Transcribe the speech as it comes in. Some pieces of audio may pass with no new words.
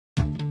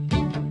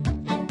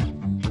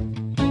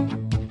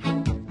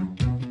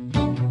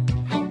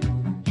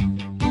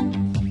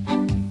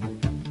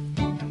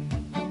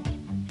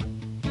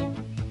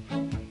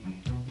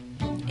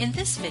In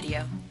this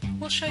video,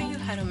 we'll show you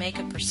how to make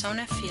a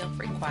persona field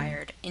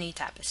required in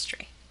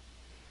eTapestry.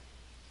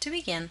 To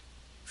begin,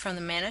 from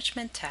the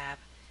Management tab,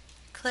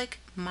 click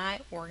My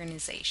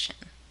Organization.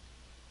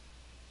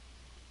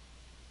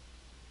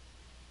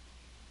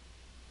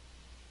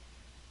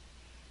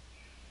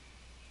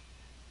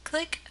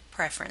 Click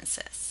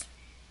Preferences.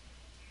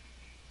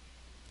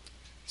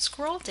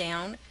 Scroll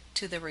down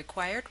to the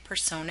Required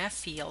Persona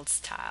Fields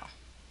tile.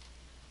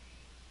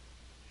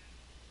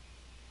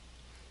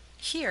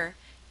 Here,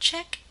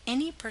 check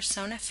any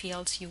persona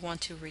fields you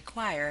want to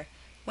require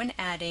when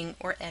adding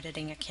or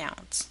editing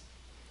accounts.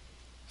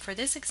 For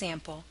this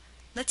example,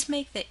 let's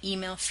make the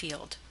email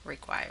field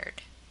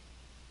required.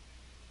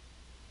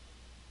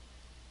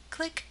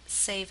 Click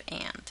Save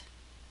And.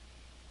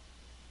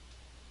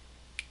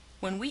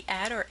 When we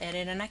add or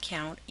edit an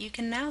account, you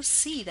can now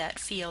see that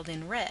field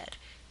in red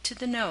to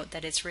denote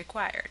that it's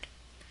required.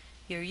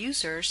 Your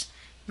users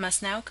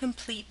must now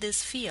complete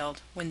this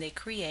field when they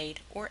create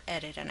or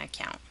edit an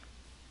account.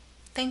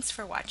 Thanks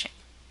for watching.